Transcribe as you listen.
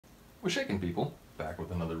We're shaking, people. Back with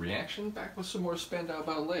another reaction, back with some more Spandau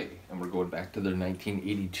Ballet. And we're going back to their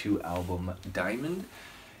 1982 album, Diamond.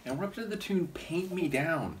 And we're up to the tune, Paint Me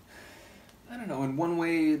Down. I don't know, in one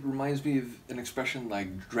way it reminds me of an expression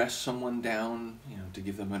like dress someone down, you know, to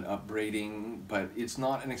give them an upbraiding, but it's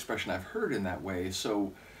not an expression I've heard in that way,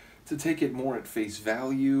 so to take it more at face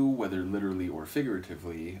value, whether literally or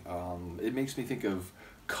figuratively, it makes me think of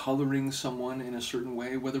coloring someone in a certain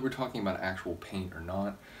way, whether we're talking about actual paint or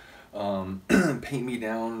not. Paint me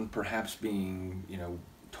down, perhaps being, you know,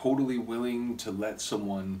 totally willing to let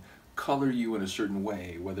someone color you in a certain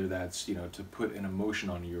way, whether that's, you know, to put an emotion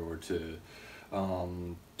on you or to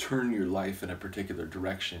turn your life in a particular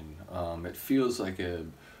direction. It feels like a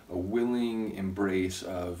willing embrace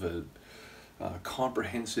of a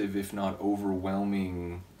comprehensive, if not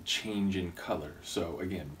overwhelming, change in color. So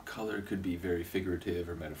again, color could be very figurative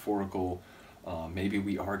or metaphorical. Maybe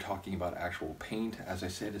we are talking about actual paint. As I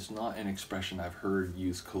said, it's not an expression I've heard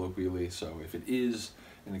used colloquially, so if it is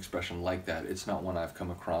an expression like that, it's not one I've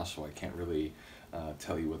come across, so I can't really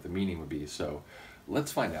tell you what the meaning would be. So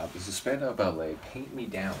let's find out. This is Spandau Ballet, Paint Me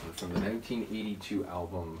Down, from the 1982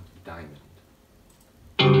 album, Diamond.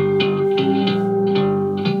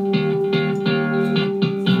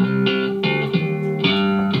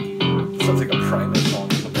 Sounds like a Primus song.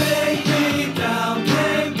 Paint me down,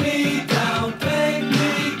 paint me down, paint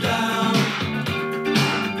me down.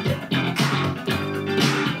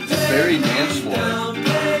 Very dance floor.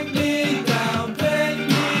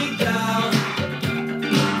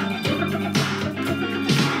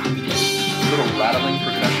 Rattling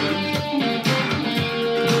percussion,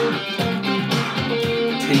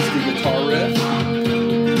 tasty guitar riff.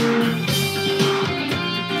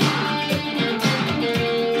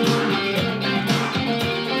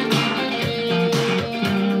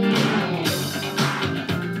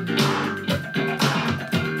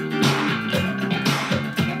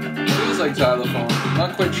 Feels like xylophone.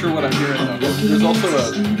 Not quite sure what I'm hearing though. There's also a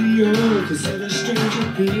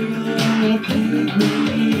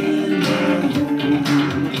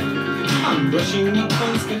I'm brushing up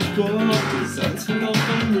on sketchbook, designs from off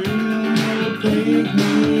unreal.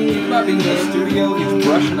 Not being in the studio, he's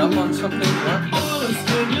brushing up on something. What? All is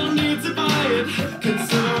good, you'll need to buy it.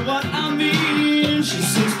 Consider what I mean. She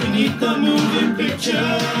sings beneath the moving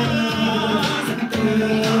pictures.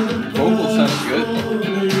 Vocals sound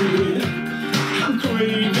good. I'm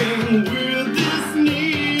craving with this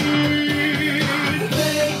need.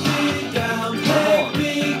 Take me down, take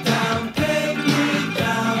me down, take me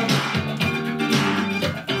down.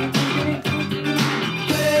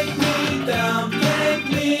 Take me down, take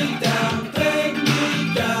me down, take me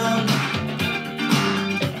down.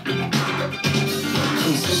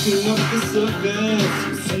 I'm soaking up the surface,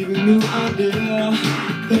 receiving new idea.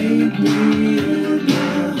 Paint me in the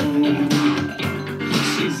home.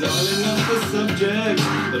 She's all in love with subject,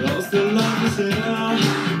 but all still love is here.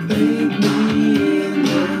 Paint me in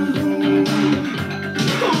the home.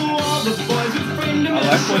 Oh, all the boys are framed in I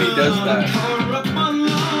like when he does that.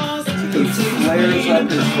 He flares up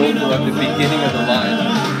his vocal at the beginning of the line.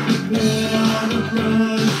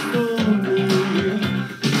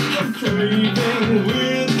 I'm craving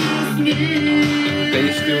with this need.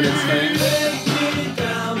 Bass doing its thing.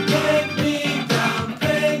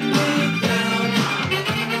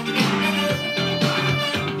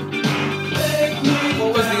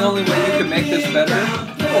 What was the only way you could make this better?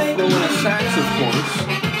 Well, throw in a sax, of course.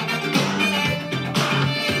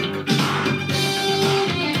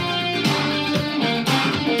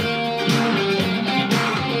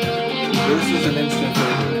 This is an instant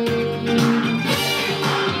favorite.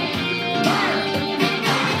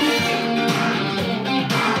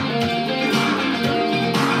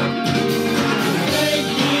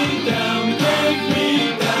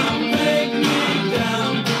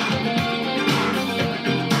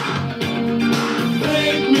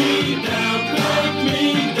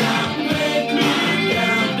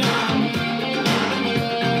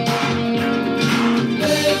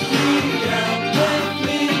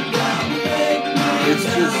 It's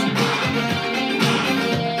just,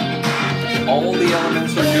 all the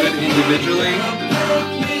elements are good individually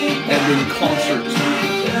and in concert.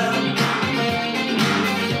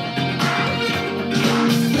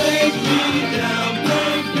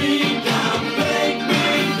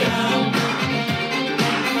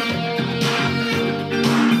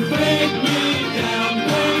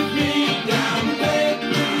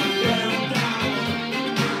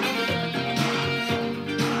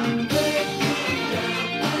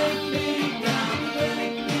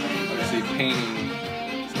 Painting,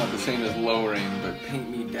 same as lowering, but paint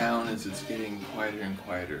me down as it's getting quieter and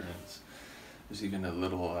quieter. There's even a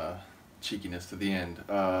little cheekiness to the end.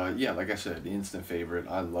 Yeah, like I said, instant favorite.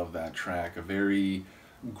 I love that track. A very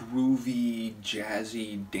groovy,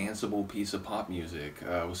 jazzy, danceable piece of pop music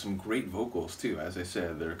with some great vocals too. As I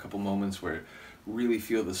said, there are a couple moments where really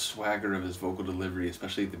feel the swagger of his vocal delivery,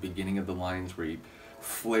 especially at the beginning of the lines where he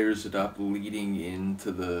flares it up leading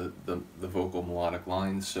into the vocal melodic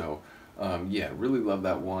lines. So yeah, really love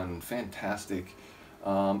that one. Fantastic.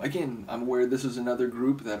 Again, I'm aware this is another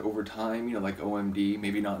group that over time, you know, like OMD,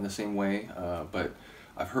 maybe not in the same way, but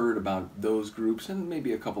I've heard about those groups and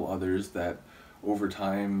maybe a couple others that over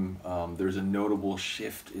time there's a notable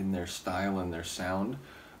shift in their style and their sound.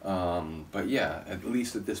 But yeah, at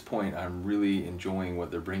least at this point, I'm really enjoying what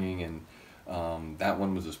they're bringing, and that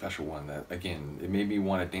one was a special one that, again, it made me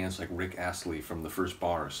want to dance like Rick Astley from the first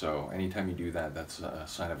bar, so anytime you do that, that's a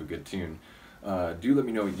sign of a good tune. Do let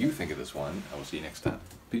me know what you think of this one. I will see you next time.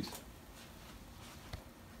 Peace.